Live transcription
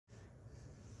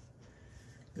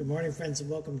Good morning, friends, and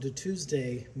welcome to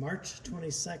Tuesday, March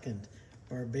 22nd.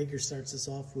 Barb Baker starts us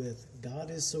off with God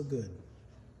is so good.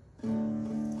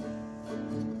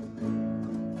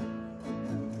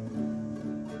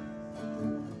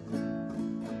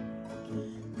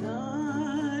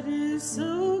 God is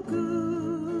so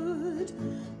good.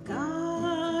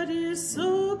 God is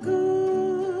so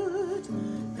good.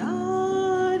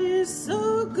 God is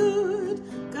so good.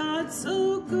 God's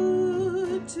so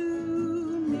good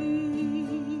to me.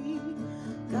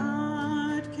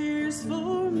 God cares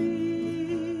for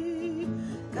me.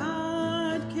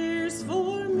 God cares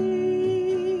for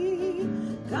me.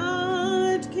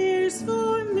 God cares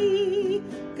for me.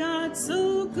 God's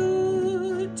so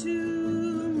good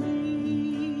to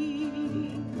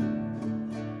me.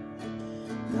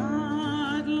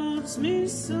 God loves me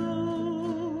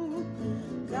so.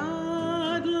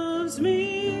 God loves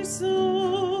me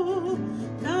so.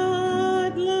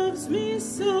 God loves me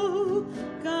so.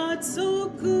 God's so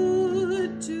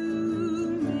good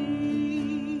to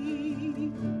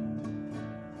me.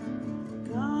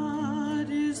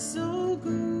 God is so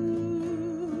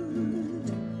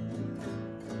good.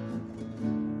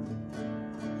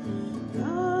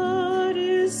 God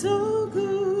is so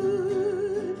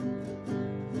good.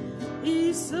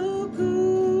 He's so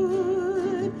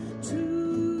good to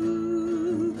me.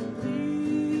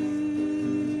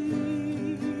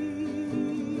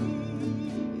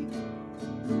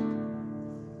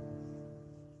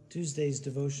 Tuesday's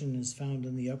devotion is found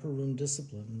in the Upper Room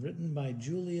Discipline, written by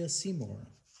Julia Seymour.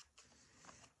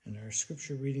 And our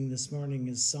scripture reading this morning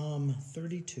is Psalm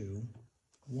 32,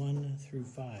 1 through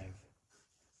 5.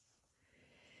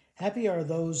 Happy are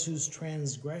those whose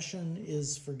transgression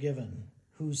is forgiven,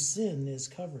 whose sin is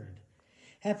covered.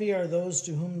 Happy are those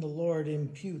to whom the Lord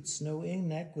imputes no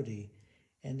iniquity,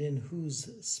 and in whose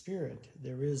spirit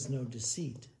there is no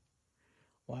deceit.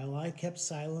 While I kept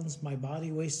silence, my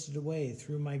body wasted away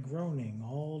through my groaning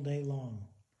all day long.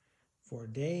 For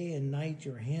day and night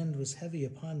your hand was heavy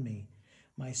upon me.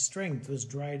 My strength was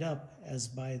dried up as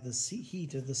by the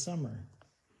heat of the summer.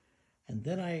 And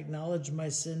then I acknowledged my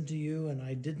sin to you, and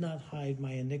I did not hide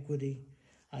my iniquity.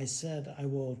 I said, I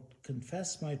will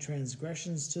confess my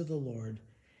transgressions to the Lord,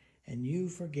 and you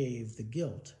forgave the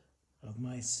guilt of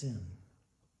my sin.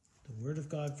 The word of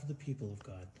God for the people of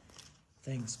God.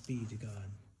 Thanks be to God.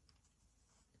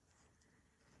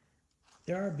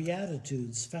 There are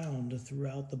beatitudes found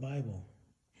throughout the Bible.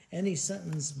 Any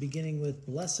sentence beginning with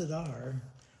 "blessed are"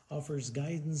 offers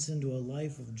guidance into a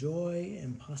life of joy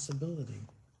and possibility.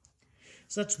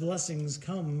 Such blessings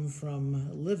come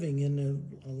from living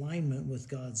in alignment with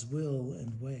God's will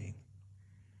and way.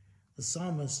 The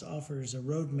psalmist offers a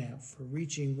roadmap for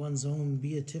reaching one's own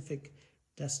beatific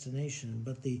destination,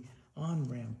 but the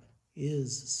on-ramp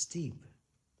is steep.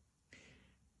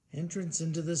 Entrance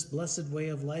into this blessed way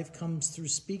of life comes through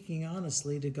speaking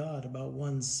honestly to God about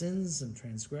one's sins and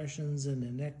transgressions and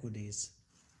inequities.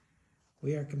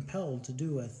 We are compelled to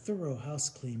do a thorough house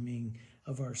cleaning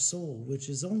of our soul, which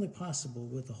is only possible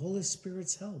with the Holy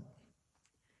Spirit's help.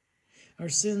 Our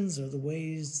sins are the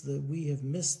ways that we have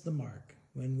missed the mark,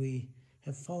 when we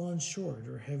have fallen short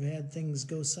or have had things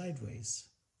go sideways.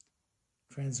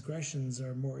 Transgressions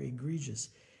are more egregious.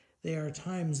 They are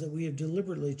times that we have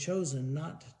deliberately chosen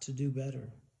not to do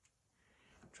better.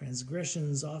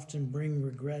 Transgressions often bring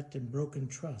regret and broken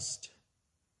trust.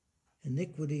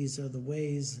 Iniquities are the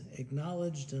ways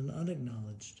acknowledged and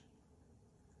unacknowledged.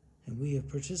 And we have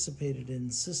participated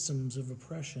in systems of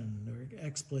oppression or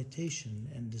exploitation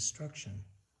and destruction.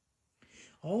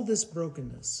 All this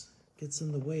brokenness gets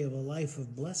in the way of a life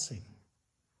of blessing.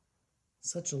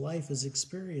 Such a life is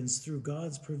experienced through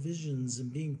God's provisions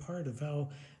and being part of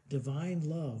how divine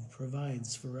love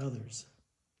provides for others.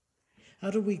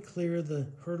 How do we clear the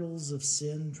hurdles of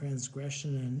sin,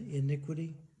 transgression, and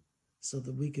iniquity so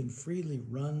that we can freely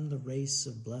run the race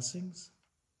of blessings?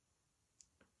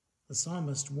 The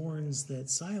psalmist warns that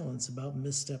silence about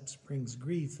missteps brings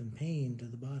grief and pain to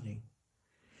the body.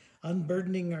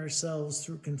 Unburdening ourselves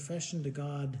through confession to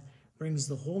God brings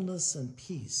the wholeness and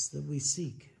peace that we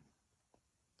seek.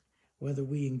 Whether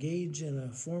we engage in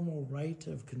a formal rite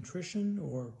of contrition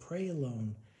or pray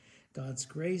alone, God's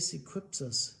grace equips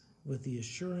us with the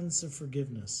assurance of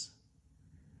forgiveness.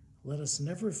 Let us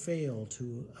never fail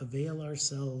to avail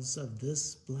ourselves of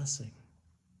this blessing.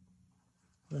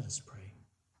 Let us pray.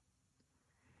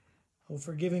 O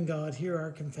forgiving God, hear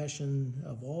our confession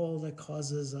of all that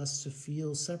causes us to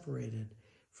feel separated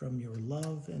from your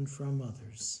love and from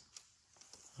others.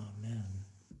 Amen.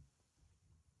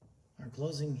 Our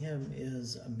closing hymn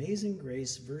is Amazing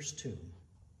Grace, verse 2.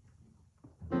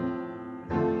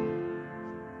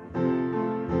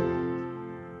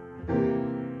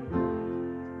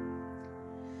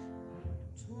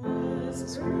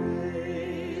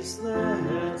 grace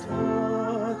that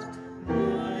taught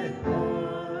my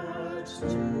heart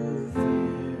to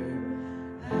fear,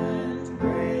 and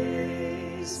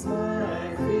grace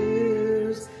my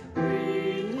fears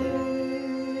relieved.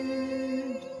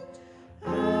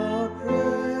 How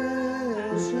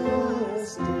precious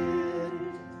did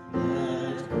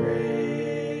that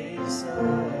grace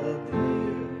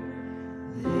appear,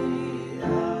 the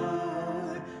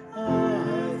hour I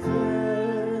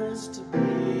first believed.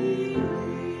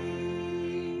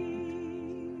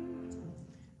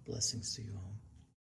 Blessings to you all.